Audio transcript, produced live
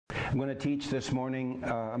I'm going to teach this morning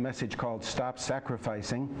a message called Stop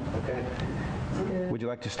Sacrificing. Okay. Would you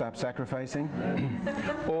like to stop sacrificing?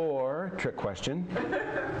 Or, trick question,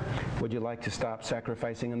 would you like to stop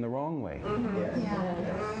sacrificing in the wrong way? Yes.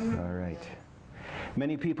 All right.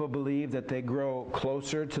 Many people believe that they grow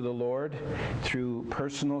closer to the Lord through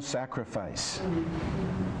personal sacrifice.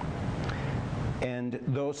 And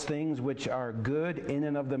those things which are good in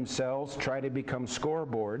and of themselves try to become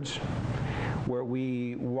scoreboards where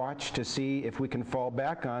we watch to see if we can fall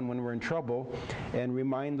back on when we're in trouble and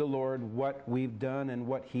remind the Lord what we've done and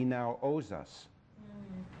what He now owes us.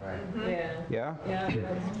 Right. Yeah? Yeah,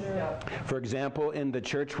 that's true. For example, in the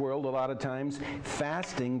church world, a lot of times,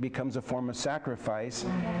 fasting becomes a form of sacrifice.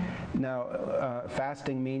 Now,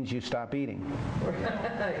 fasting means you stop eating.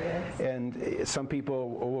 Yes. And some people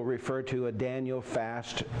will refer to a Daniel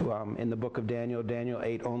fast. In the book of Daniel, Daniel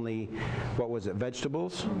ate only, what was it,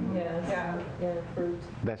 vegetables? Yes. Yeah, fruit.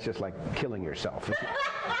 That's just like killing yourself.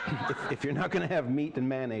 If you're not going to have meat and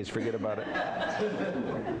mayonnaise, forget about it.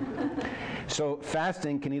 So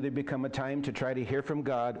fasting can either become a time to try to hear from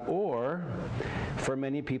God, or for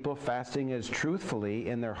many people, fasting is truthfully,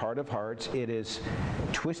 in their heart of hearts, it is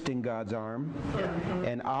twisting God's arm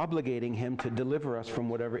and obligating Him to deliver us from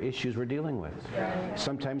whatever issues we're dealing with.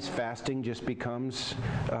 Sometimes fasting just becomes,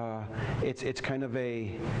 it's kind of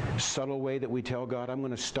a subtle way that we tell God, I'm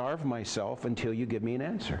going to starve myself until you give me an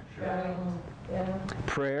answer. Right. Yeah.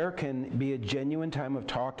 Prayer can be a genuine time of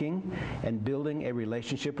talking and building a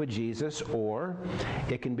relationship with Jesus, or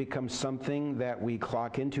it can become something that we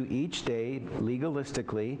clock into each day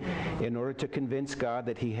legalistically in order to convince God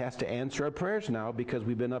that He has to answer our prayers now because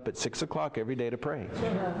we've been up at 6 o'clock every day to pray.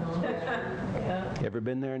 Yeah. Ever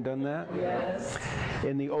been there and done that? Yes.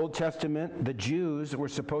 In the Old Testament, the Jews were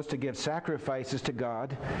supposed to give sacrifices to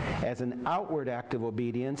God as an outward act of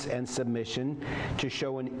obedience and submission to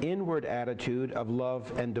show an inward attitude of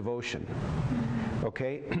love and devotion.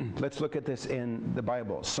 Okay, let's look at this in the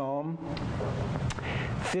Bible. Psalm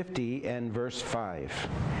 50 and verse 5.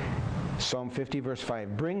 Psalm 50 verse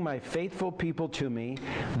 5. Bring my faithful people to me,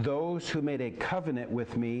 those who made a covenant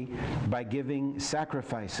with me by giving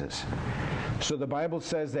sacrifices. So the Bible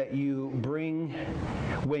says that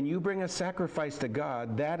when you bring a sacrifice to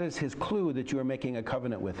God, that is His clue that you are making a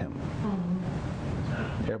covenant with Him.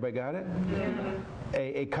 Everybody got it? Yeah.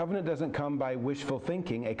 A covenant doesn't come by wishful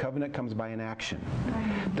thinking. A covenant comes by an action.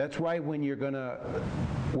 That's why when you're gonna,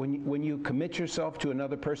 when you commit yourself to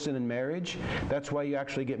another person in marriage, that's why you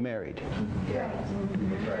actually get married. Yeah.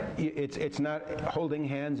 Right. It's not holding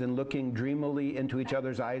hands and looking dreamily into each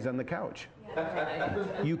other's eyes on the couch.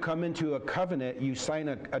 You come into a covenant, you sign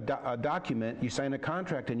a document, you sign a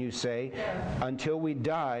contract, and you say, until we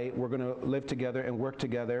die, we're going to live together and work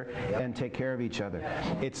together and take care of each other.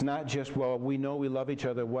 It's not just, well, we know we love each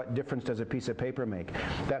other, what difference does a piece of paper make?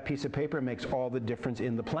 That piece of paper makes all the difference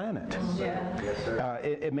in the planet. Yeah. Yes, sir.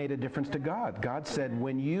 It made a difference to God. God said,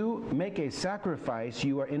 when you make a sacrifice,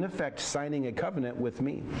 you are in effect signing a covenant with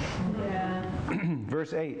me. Yeah.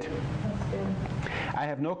 Verse 8. I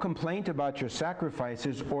have no complaint about your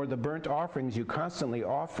sacrifices or the burnt offerings you constantly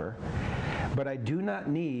offer, but I do not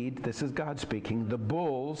need, this is God speaking, the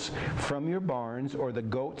bulls from your barns or the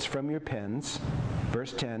goats from your pens.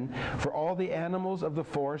 Verse 10, for all the animals of the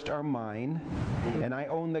forest are mine, and I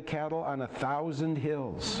own the cattle on 1,000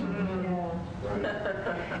 hills.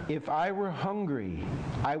 If I were hungry,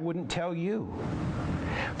 I wouldn't tell you,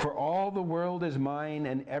 for all the world is mine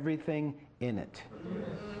and everything in it.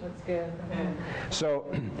 That's good.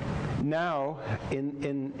 So now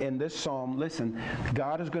in this psalm, listen,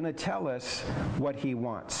 God is going to tell us what He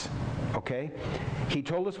wants, okay? He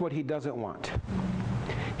told us what He doesn't want.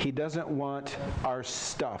 He doesn't want our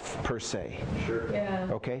stuff per se. Sure. Yeah.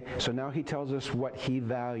 Okay? So now He tells us what He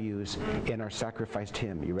values in our sacrifice to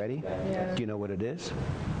Him. You ready? Yeah. Do you know what it is?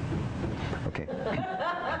 Okay.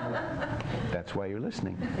 That's why you're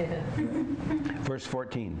listening. Yeah. Verse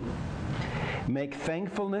 14. Make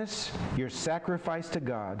thankfulness your sacrifice to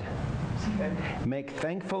God. Make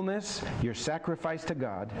thankfulness your sacrifice to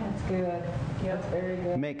God. That's good. That's very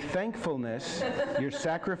good. Make thankfulness your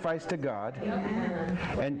sacrifice to God,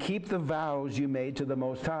 and keep the vows you made to the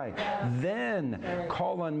Most High. Then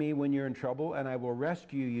call on me when you're in trouble, and I will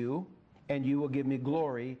rescue you, and you will give me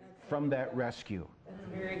glory from that rescue. That's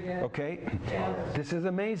very good. Okay? Yeah. This is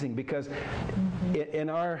amazing because in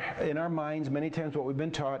our minds, many times what we've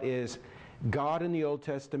been taught is God in the Old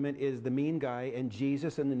Testament is the mean guy, and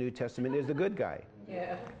Jesus in the New Testament is the good guy.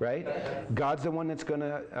 Yeah. Right? God's the one that's going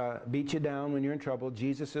to beat you down when you're in trouble.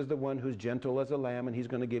 Jesus is the one who's gentle as a lamb, and He's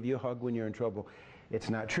going to give you a hug when you're in trouble. It's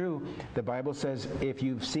not true. The Bible says if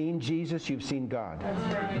you've seen Jesus, you've seen God.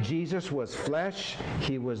 Jesus was flesh.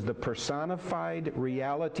 He was the personified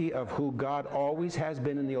reality of who God always has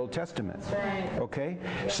been in the Old Testament. Okay?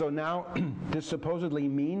 So now, this supposedly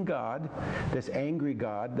mean God, this angry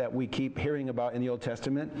God that we keep hearing about in the Old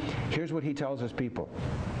Testament, here's what he tells his people.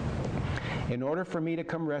 In order for me to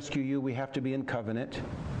come rescue you, we have to be in covenant.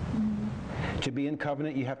 To be in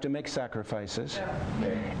covenant, you have to make sacrifices.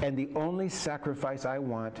 And the only sacrifice I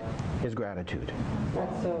want is gratitude.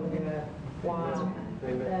 That's so good. Wow.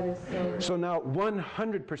 That is so good. So now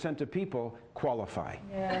 100% of people qualify.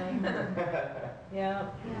 Yeah. Yeah.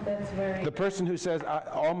 That's very The person who says,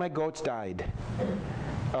 all my goats died.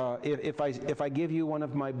 If I give you one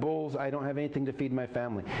of my bulls, I don't have anything to feed my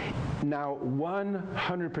family. Now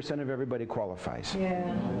 100% of everybody qualifies.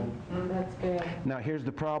 Yeah. That's good. Now here's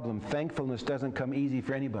the problem. Thankfulness doesn't come easy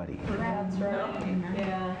for anybody. That's right.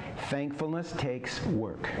 Yeah. Thankfulness takes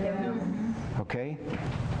work. Yeah. Okay?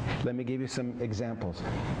 Let me give you some examples.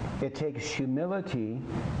 It takes humility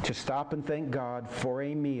to stop and thank God for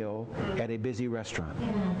a meal at a busy restaurant.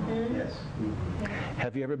 Yes.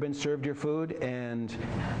 Have you ever been served your food and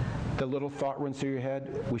the little thought runs through your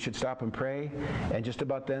head, we should stop and pray, and just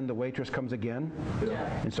about then the waitress comes again,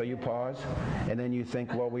 and so you pause, and then you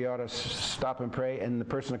think, well, we ought to stop and pray, and the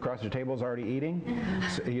person across the table is already eating.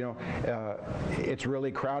 So, it's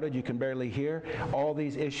really crowded, you can barely hear. All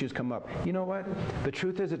these issues come up. You know what? The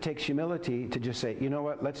truth is it takes humility to just say, you know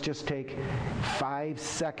what, let's just take 5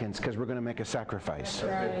 seconds because we're going to make a sacrifice.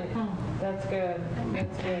 Right. That's good.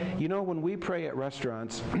 That's good. You know, when we pray at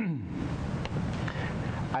restaurants,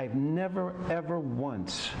 I've never, ever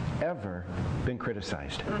once, ever been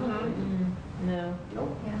criticized. No.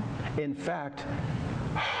 In fact,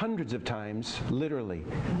 hundreds of times, literally,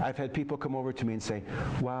 I've had people come over to me and say,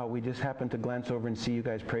 wow, we just happened to glance over and see you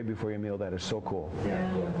guys pray before your meal. That is so cool.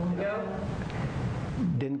 Yeah.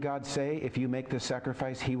 Didn't God say, if you make this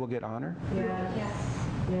sacrifice, he will get honor? Yes.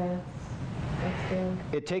 Yes. That's good.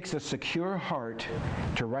 It takes a secure heart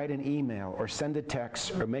to write an email or send a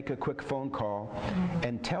text or make a quick phone call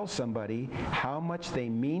and tell somebody how much they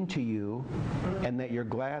mean to you and that you're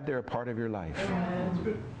glad they're a part of your life.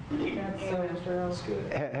 That's so true.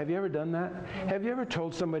 Have you ever done that? Have you ever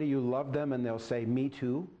told somebody you love them and they'll say, me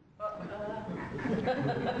too?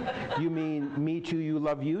 You mean, me too, you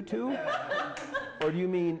love you too? Or do you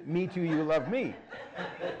mean, me too, you love me?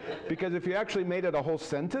 Because if you actually made it a whole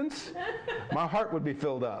sentence, my heart would be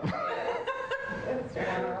filled up.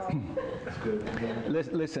 That's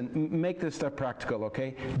good. Listen, make this stuff practical,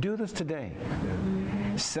 okay? Do this today.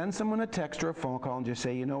 Send someone a text or a phone call and just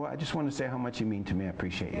say, you know what, I just want to say how much you mean to me. I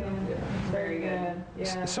appreciate you. Very good.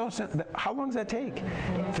 Yeah. So how long does that take?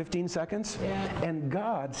 15 seconds? Yeah. And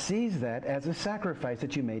God sees that as a sacrifice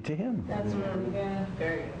that you made to him. That's really good.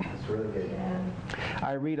 Very good. That's really good. Yeah.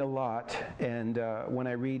 I read a lot, and when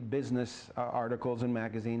I read business articles and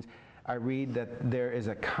magazines, I read that there is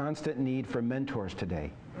a constant need for mentors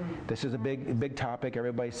today. This is a big topic.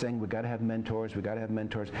 Everybody's saying we got to have mentors, we got to have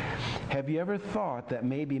mentors. Have you ever thought that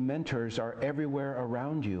maybe mentors are everywhere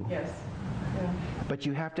around you? Yes. Yeah. But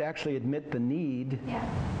you have to actually admit the need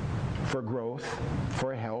for growth,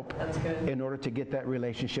 for help, That's good. in order to get that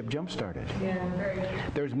relationship jump-started. Yeah. Very good.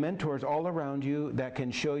 There's mentors all around you that can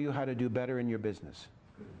show you how to do better in your business.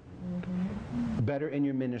 Better in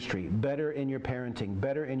your ministry, better in your parenting,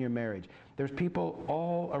 better in your marriage. There's people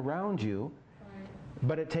all around you,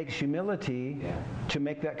 but it takes humility to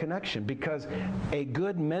make that connection, because a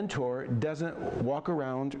good mentor doesn't walk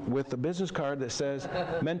around with a business card that says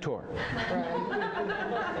mentor.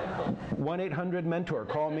 1-800-MENTOR,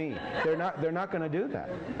 call me. They're not going to do that,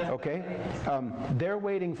 okay? They're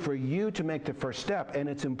waiting for you to make the first step, and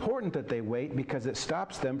it's important that they wait because it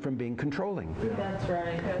stops them from being controlling. That's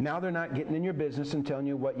right. Now they're not getting in your business and telling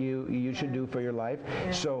you what you should do for your life.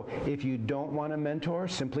 So if you don't want a mentor,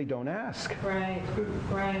 simply don't ask. Right.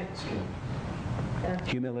 Right.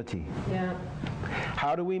 Humility. Yeah.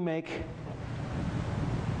 How do we make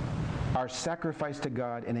our sacrifice to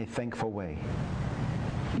God in a thankful way?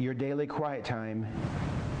 Your daily quiet time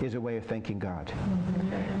is a way of thanking God.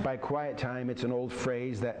 By quiet time, it's an old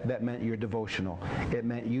phrase that meant your devotional. It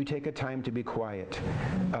meant you take a time to be quiet.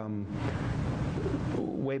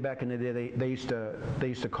 Way back in the day, they used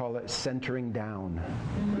to call it centering down.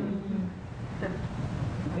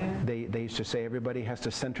 They used to say everybody has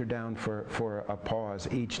to center down for a pause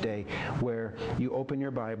each day where you open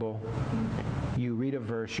your Bible, you read a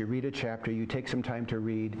verse, you read a chapter, you take some time to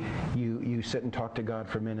read, you sit and talk to God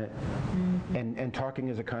for a minute. And talking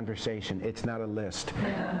is a conversation. It's not a list.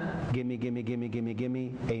 Gimme, gimme, gimme, gimme,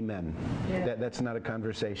 gimme, amen. That's not a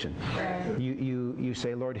conversation. You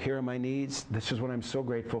say, Lord, here are my needs. This is what I'm so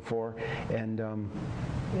grateful for. And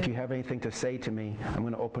if you have anything to say to me, I'm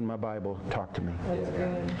going to open my Bible, talk to me. That's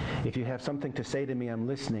good. If you have something to say to me, I'm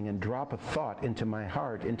listening, and drop a thought into my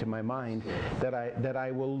heart, into my mind, that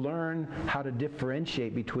I will learn how to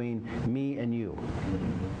differentiate between me and you.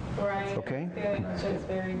 Right. Okay? Good. That's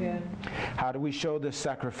very good. How do we show this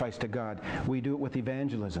sacrifice to God? We do it with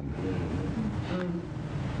evangelism.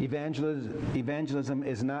 Evangelism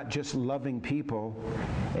is not just loving people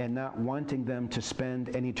and not wanting them to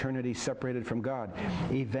spend an eternity separated from God.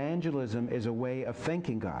 Evangelism is a way of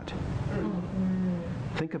thanking God.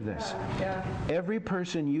 Think of this. Every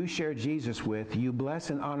person you share Jesus with, you bless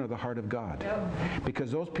and honor the heart of God.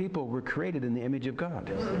 Because those people were created in the image of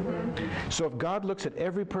God. So if God looks at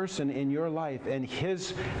every person in your life and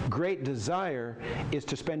His great desire is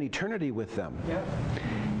to spend eternity with them,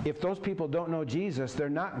 if those people don't know Jesus, they're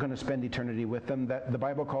not going to spend eternity with them. That the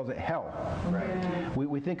Bible calls it hell. Right.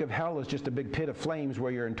 We think of hell as just a big pit of flames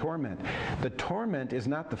where you're in torment. The torment is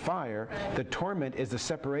not the fire. The torment is the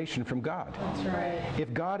separation from God. That's right.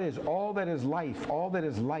 If God is all that is life, all that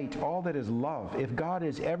is light, all that is love, if God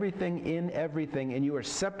is everything in everything and you are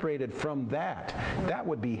separated from that, that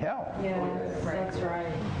would be hell. Yes, that's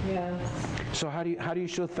right. Yes. So how do you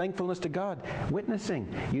show thankfulness to God?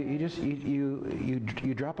 Witnessing. You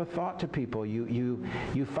drop a thought to people.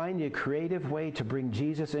 You find a creative way to bring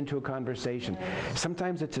Jesus into a conversation.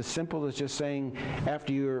 Sometimes it's as simple as just saying,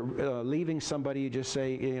 after you're leaving somebody, you just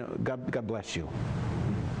say, God bless you.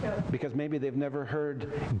 Because maybe they've never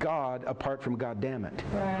heard God apart from God damn it.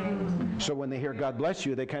 Right. So when they hear God bless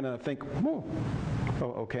you, they kind of think, oh,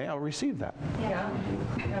 okay, I'll receive that. Yeah.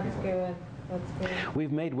 That's good. That's good.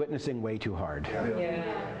 We've made witnessing way too hard. Yeah.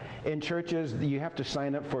 In churches, you have to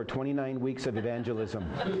sign up for 29 weeks of evangelism.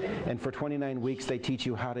 And for 29 weeks, they teach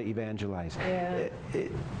you how to evangelize. Yeah.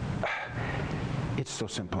 It's so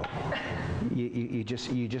simple. You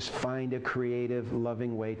just find a creative,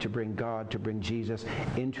 loving way to bring God, to bring Jesus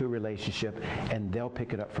into a relationship, and they'll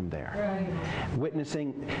pick it up from there. Right.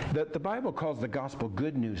 Witnessing, the Bible calls the gospel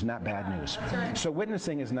good news, not bad news. Right. So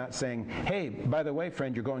witnessing is not saying, hey, by the way,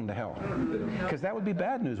 friend, you're going to hell. Because that would be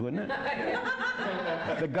bad news, wouldn't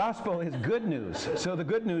it? The gospel is good news. So the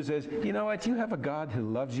good news is, you know what? You have a God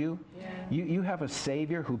who loves you. You have a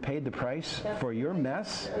Savior who paid the price for your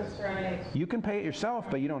mess. That's right. You can pay it yourself,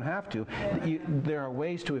 but you don't have to. There are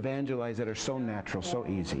ways to evangelize that are so natural, so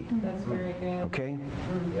easy. That's very good. Okay?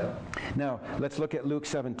 Now, let's look at Luke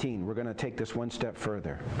 17. We're going to take this one step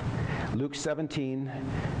further. Luke 17,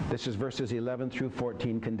 this is verses 11 through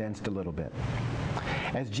 14, condensed a little bit.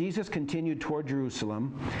 As Jesus continued toward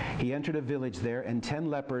Jerusalem, he entered a village there, and 10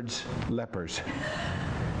 lepers,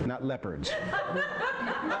 not leopards.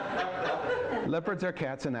 Leopards are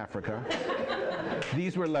cats in Africa.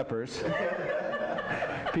 These were lepers.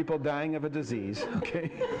 People dying of a disease,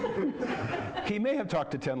 okay? He may have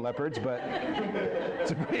talked to 10 leopards, but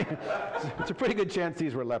it's a pretty good chance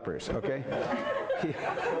these were lepers, okay?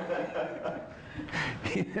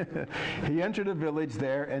 He entered a village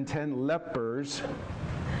there, and 10 lepers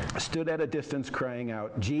stood at a distance crying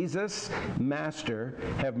out, Jesus, Master,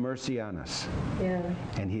 have mercy on us. Yeah.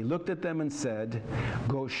 And he looked at them and said,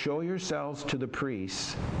 go show yourselves to the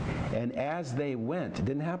priests. And as they went, it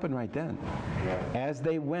didn't happen right then. As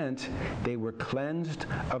they went, they were cleansed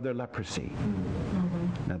of their leprosy.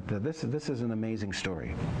 Now, this is an amazing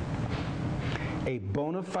story. A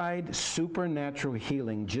bona fide supernatural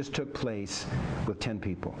healing just took place with 10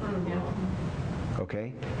 people.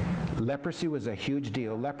 Okay? Leprosy was a huge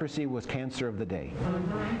deal. Leprosy was cancer of the day.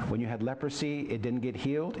 When you had leprosy, it didn't get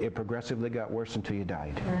healed. It progressively got worse until you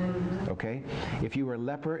died. Okay? If you were a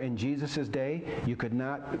leper in Jesus' day, you could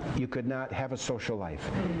not have a social life.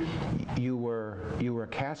 You were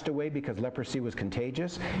cast away because leprosy was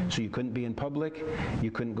contagious, so you couldn't be in public.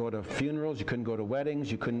 You couldn't go to funerals. You couldn't go to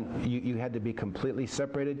weddings. You had to be completely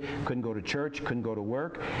separated. Couldn't go to church. Couldn't go to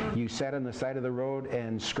work. You sat on the side of the road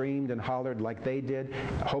and screamed and hollered like they did,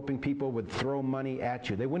 hoping people would throw money at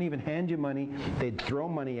you. They wouldn't even hand you money. They'd throw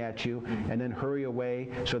money at you and then hurry away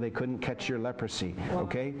so they couldn't catch your leprosy.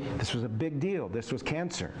 Okay? This was a big deal. This was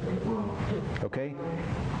cancer. Okay?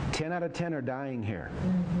 10 out of 10 are dying here.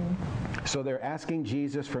 So they're asking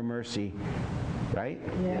Jesus for mercy, right?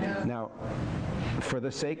 Yeah. Now, for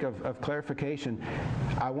the sake of clarification,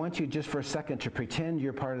 I want you just for a second to pretend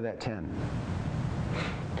you're part of that 10.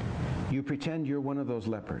 You pretend you're one of those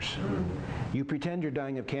lepers. You pretend you're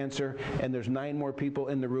dying of cancer, and there's 9 more people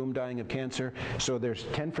in the room dying of cancer, so there's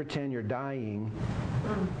 10 for 10, you're dying,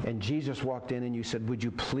 and Jesus walked in and you said, would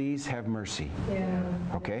you please have mercy? Yeah.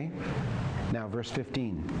 Okay? Now, verse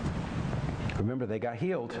 15. Remember, they got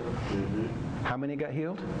healed. How many got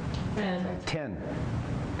healed? 10.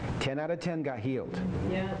 10 out of 10 got healed.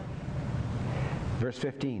 Yeah. Verse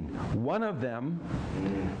 15, one of them,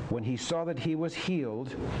 when he saw that he was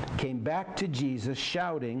healed, came back to Jesus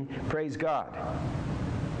shouting, praise God.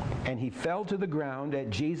 And he fell to the ground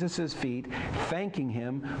at Jesus' feet, thanking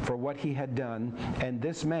him for what he had done. And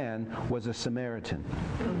this man was a Samaritan.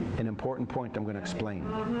 An important point I'm going to explain.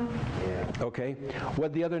 Okay? What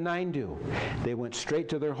did the other 9 do? They went straight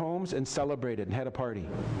to their homes and celebrated and had a party.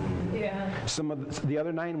 Yeah. Some of the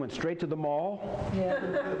other 9 went straight to the mall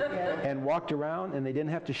and walked around, and they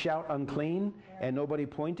didn't have to shout unclean, and nobody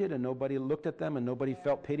pointed, and nobody looked at them, and nobody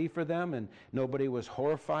felt pity for them, and nobody was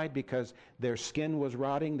horrified because their skin was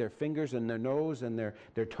rotting, their fingers and their nose and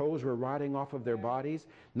their toes were rotting off of their bodies.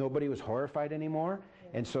 Nobody was horrified anymore.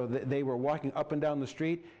 And so they were walking up and down the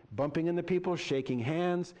street, bumping into people, shaking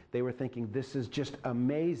hands. They were thinking, this is just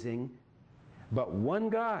amazing. But one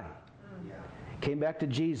guy came back to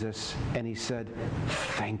Jesus and he said,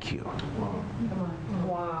 thank you.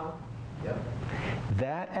 Wow.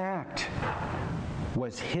 That act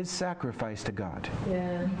was his sacrifice to God.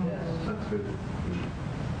 Yeah. That's good.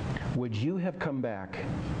 Would you have come back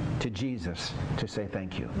to Jesus to say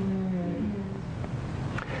thank you?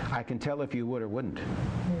 I can tell if you would or wouldn't.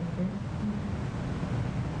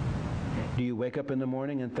 Do you wake up in the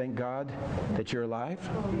morning and thank God that you're alive?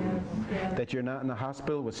 Oh, yes. Yeah. That you're not in the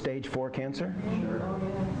hospital with stage 4 cancer? Oh,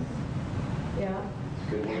 yes. Yeah.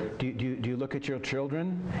 Do you look at your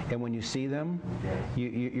children, and when you see them,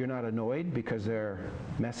 you're not annoyed because they're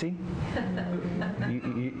messy?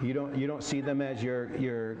 You don't see them as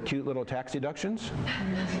your cute little tax deductions?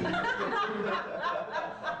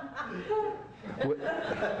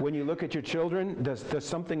 When you look at your children, does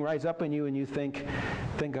something rise up in you and you think,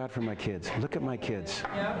 thank God for my kids. Look at my kids.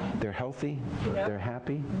 They're healthy. They're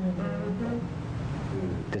happy.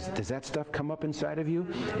 Does that stuff come up inside of you?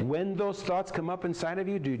 When those thoughts come up inside of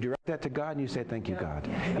you, do you direct that to God and you say, thank you, God?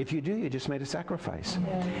 If you do, you just made a sacrifice.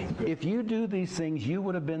 If you do these things, you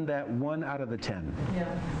would have been that 1 out of the 10. Yeah.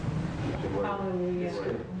 Hallelujah.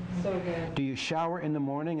 So good. Do you shower in the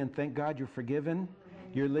morning and thank God you're forgiven?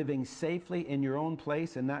 You're living safely in your own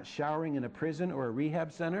place and not showering in a prison or a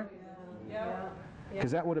rehab center?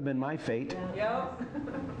 Because that would have been my fate.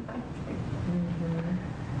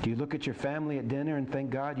 Do you look at your family at dinner and thank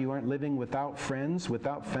God you aren't living without friends,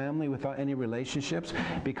 without family, without any relationships?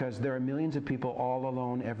 Because there are millions of people all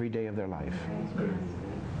alone every day of their life.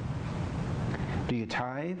 Do you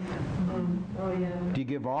tithe? Oh, yeah. Do you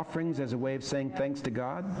give offerings as a way of saying thanks to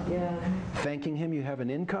God? Yeah. Thanking Him you have an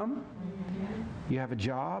income? You have a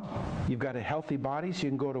job? You've got a healthy body so you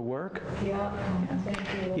can go to work? Yeah. Thank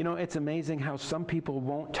you. You know, it's amazing how some people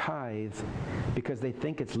won't tithe because they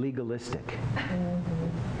think it's legalistic.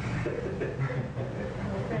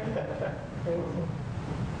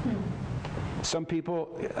 Some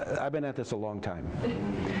people, I've been at this a long time.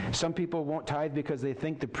 Some people won't tithe because they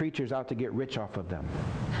think the preacher's out to get rich off of them.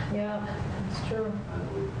 Yeah, it's true.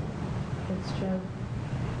 It's true.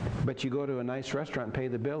 But you go to a nice restaurant and pay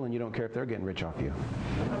the bill and you don't care if they're getting rich off you.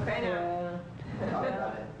 Yeah.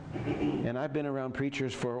 And I've been around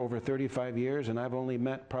preachers for over 35 years, and I've only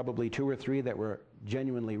met probably 2 or 3 that were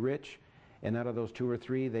genuinely rich. And out of those 2 or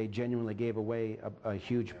 3, they genuinely gave away a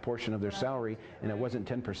huge portion of their salary, and it wasn't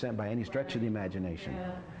 10% by any stretch of the imagination.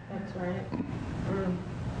 Yeah, that's right.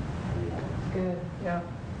 Good. Yeah.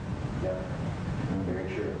 Very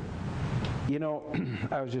true. You know,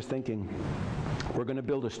 I was just thinking, we're going to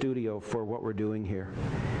build a studio for what we're doing here.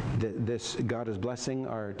 This God is blessing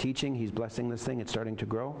our teaching. He's blessing this thing. It's starting to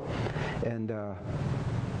grow. And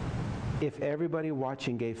if everybody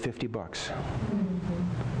watching gave $50,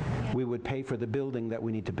 we would pay for the building that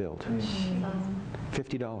we need to build.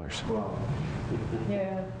 $50. Wow.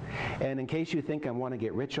 Yeah. And in case you think I want to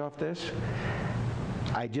get rich off this,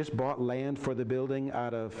 I just bought land for the building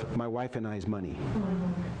out of my wife and I's money.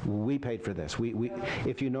 We paid for this.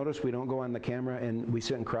 If you notice, we don't go on the camera and we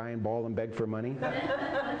sit and cry and bawl and beg for money.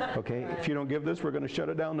 Okay? If you don't give this, we're going to shut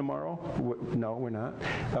it down tomorrow. No, we're not.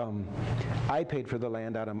 I paid for the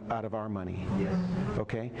land out of our money. Yes.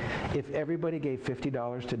 Okay? If everybody gave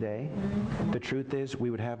 $50 today, the truth is we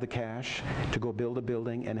would have the cash to go build a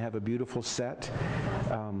building and have a beautiful set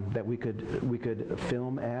that we could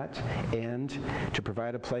film at, and to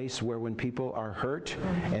provide a place where when people are hurt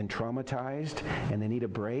and traumatized and they need a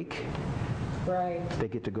break, Right. they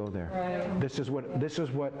get to go there. Right. This is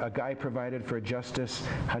what a guy provided for Justice,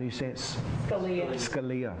 how do you say it?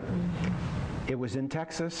 Scalia. It was in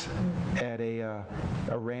Texas at a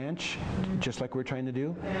ranch, just like we're trying to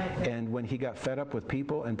do. And when he got fed up with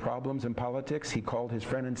people and problems and politics, he called his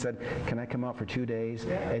friend and said, "Can I come out for 2 days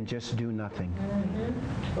and just do nothing?"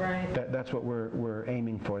 Right. That's what we're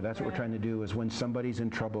aiming for. That's what we're trying to do, is when somebody's in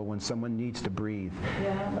trouble, when someone needs to breathe.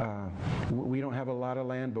 Yeah. We don't have a lot of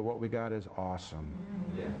land, but what we got is awesome.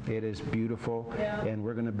 It is beautiful, and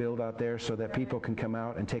we're going to build out there so that people can come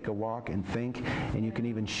out and take a walk and think, and you can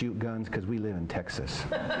even shoot guns, because we live in Texas.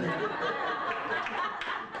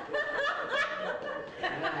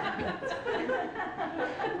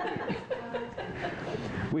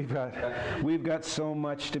 We've got so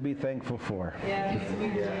much to be thankful for. Yes, we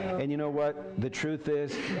do. And you know what? The truth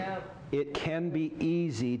is, it can be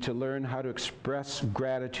easy to learn how to express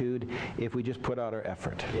gratitude if we just put out our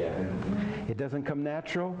effort. It doesn't come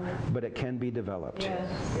natural, but it can be developed.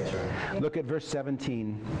 Yes. That's right. Look at verse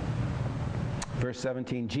 17. Verse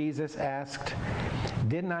 17, Jesus asked,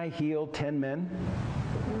 "Didn't I heal 10 men?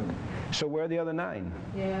 So where are the other 9?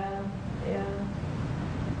 Yeah. Yeah.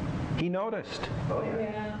 He noticed. Oh, yeah.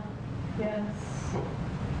 Yeah. Yes.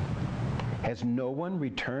 Has no one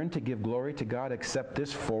returned to give glory to God except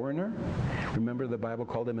this foreigner? Remember, the Bible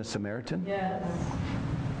called him a Samaritan? Yes.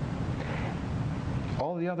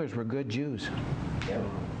 All the others were good Jews. Yeah.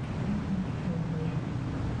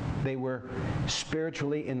 They were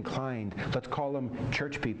spiritually inclined. Let's call them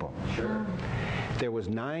church people. Sure. There was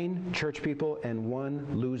 9 church people and 1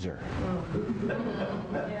 loser.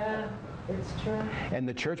 Yeah. It's true. And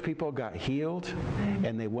the church people got healed,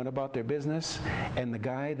 and they went about their business, and the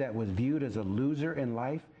guy that was viewed as a loser in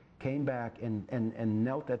life came back and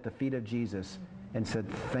knelt at the feet of Jesus and said,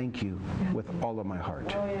 "Thank you with all of my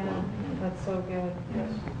heart." Oh, yeah. That's so good.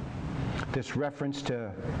 Yes. This reference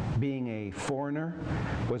to being a foreigner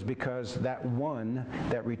was because that one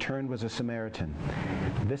that returned was a Samaritan.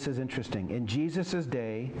 This is interesting. In Jesus'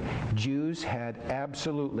 day, Jews had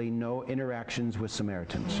absolutely no interactions with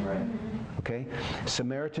Samaritans. Right. Okay?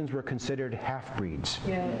 Samaritans were considered half-breeds.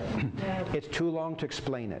 Yeah. Yeah. It's too long to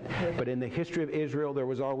explain it. But in the history of Israel, there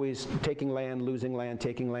was always taking land,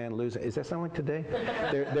 taking land, losing. Is that sound like today?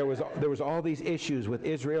 There was all these issues with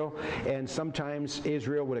Israel, and sometimes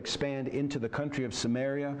Israel would expand into the country of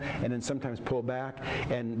Samaria, and then sometimes pull back.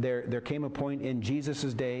 And there came a point in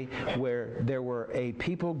Jesus' day where there were a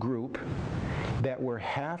people group that were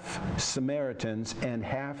half Samaritans and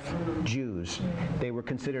half Jews. They were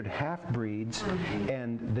considered half-breeds,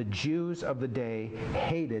 and the Jews of the day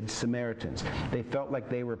hated Samaritans. They felt like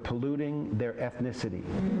they were polluting their ethnicity.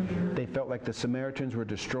 They felt like the Samaritans were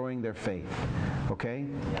destroying their faith. Okay?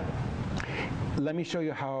 Let me show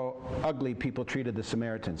you how ugly people treated the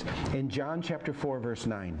Samaritans. In John chapter 4, verse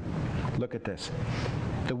 9, look at this.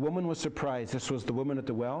 The woman was surprised. This was the woman at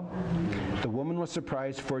the well. The woman was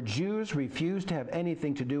surprised, for Jews refused to have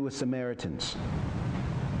anything to do with Samaritans.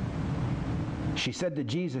 She said to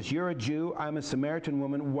Jesus, "You're a Jew, I'm a Samaritan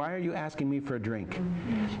woman. Why are you asking me for a drink?"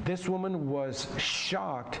 This woman was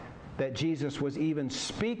shocked that Jesus was even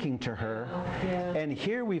speaking to her. Yeah. And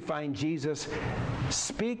here we find Jesus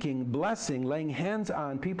speaking, blessing, laying hands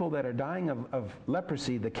on people that are dying of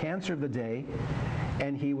leprosy, the cancer of the day,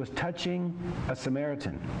 and he was touching a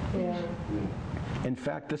Samaritan. Yeah. In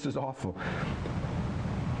fact, this is awful.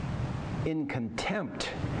 In contempt,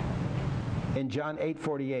 in John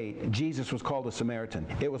 8:48, Jesus was called a Samaritan.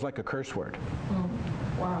 It was like a curse word.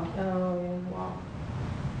 Wow. Oh, yeah. Wow.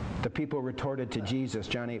 The people retorted to Jesus,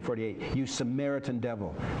 John 8:48, "You Samaritan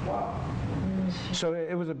devil." Wow. So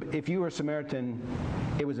it was if you were a Samaritan,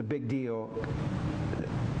 it was a big deal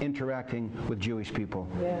interacting with Jewish people.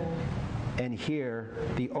 Yeah. And here,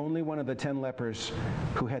 the only one of the 10 lepers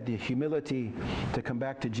who had the humility to come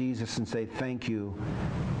back to Jesus and say thank you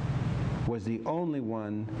was the only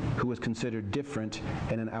one who was considered different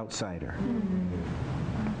and an outsider.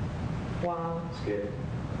 Wow. That's good.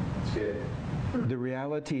 That's good. The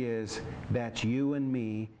reality is that's you and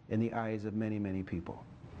me in the eyes of many, many people.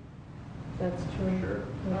 That's true. Sure.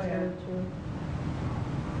 That's very true.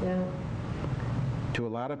 Yeah. To a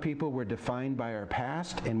lot of people, we're defined by our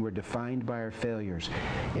past and we're defined by our failures.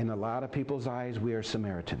 In a lot of people's eyes, we are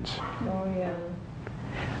Samaritans. Oh, yeah.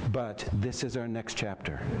 But this is our next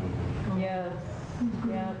chapter. Yes.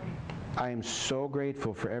 Yeah. I am so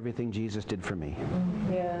grateful for everything Jesus did for me.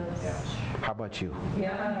 Yes. How about you?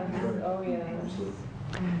 Yes. Oh, yes.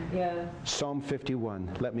 Yes. Psalm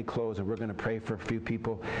 51. Let me close, and we're going to pray for a few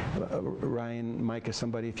people. Ryan, Micah,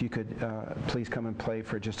 somebody, if you could please come and play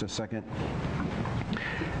for just a second.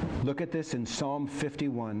 Look at this in Psalm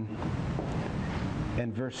 51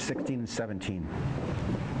 and verse 16 and 17.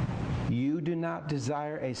 You do not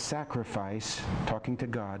desire a sacrifice, talking to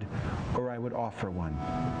God, or I would offer one.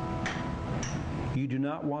 You do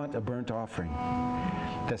not want a burnt offering.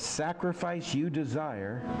 The sacrifice you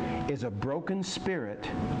desire is a broken spirit.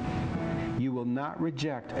 You will not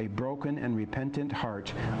reject a broken and repentant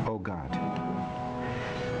heart, O God.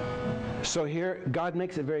 So here, God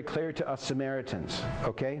makes it very clear to us Samaritans,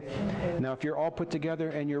 okay? Now, if you're all put together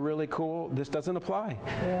and you're really cool, this doesn't apply,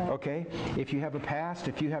 okay? If you have a past,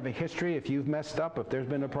 if you have a history, if you've messed up, if there's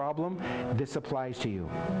been a problem, this applies to you.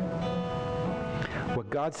 What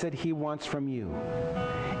God said He wants from you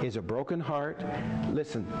is a broken heart.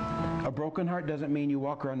 Listen, a broken heart doesn't mean you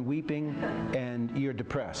walk around weeping and you're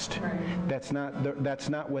depressed. That's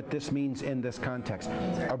not what this means in this context.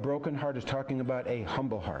 A broken heart is talking about a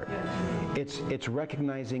humble heart. It's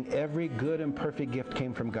recognizing every good and perfect gift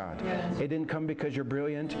came from God. It didn't come because you're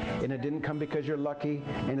brilliant, and it didn't come because you're lucky,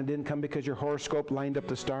 and it didn't come because your horoscope lined up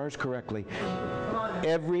the stars correctly.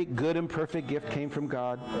 Every good and perfect gift came from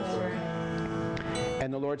God.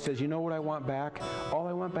 And the Lord says, you know what I want back? All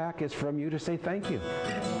I want back is from you to say thank you.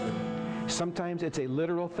 Sometimes it's a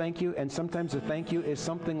literal thank you, and sometimes the thank you is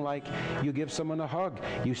something like you give someone a hug,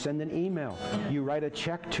 you send an email, you write a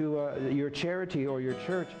check to your charity or your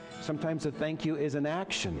church. Sometimes the thank you is an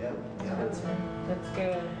action. That's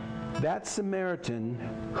good. That Samaritan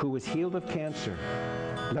who was healed of cancer,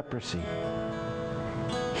 leprosy,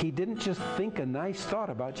 he didn't just think a nice thought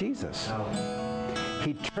about Jesus.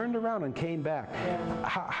 He turned around and came back.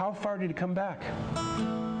 How far did he come back?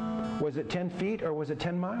 Was it 10 feet or was it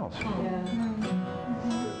 10 miles?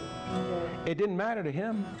 It didn't matter to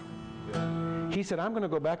him. He said, I'm going to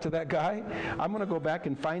go back to that guy. I'm going to go back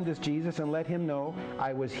and find this Jesus and let him know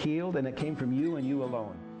I was healed and it came from you and you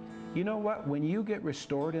alone. You know what? When you get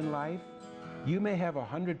restored in life, you may have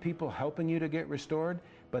 100 people helping you to get restored,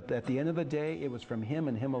 but at the end of the day, it was from Him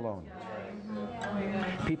and Him alone.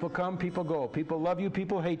 People come, people go. People love you,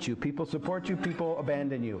 people hate you. People support you, people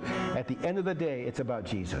abandon you. At the end of the day, it's about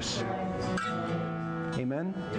Jesus. Amen?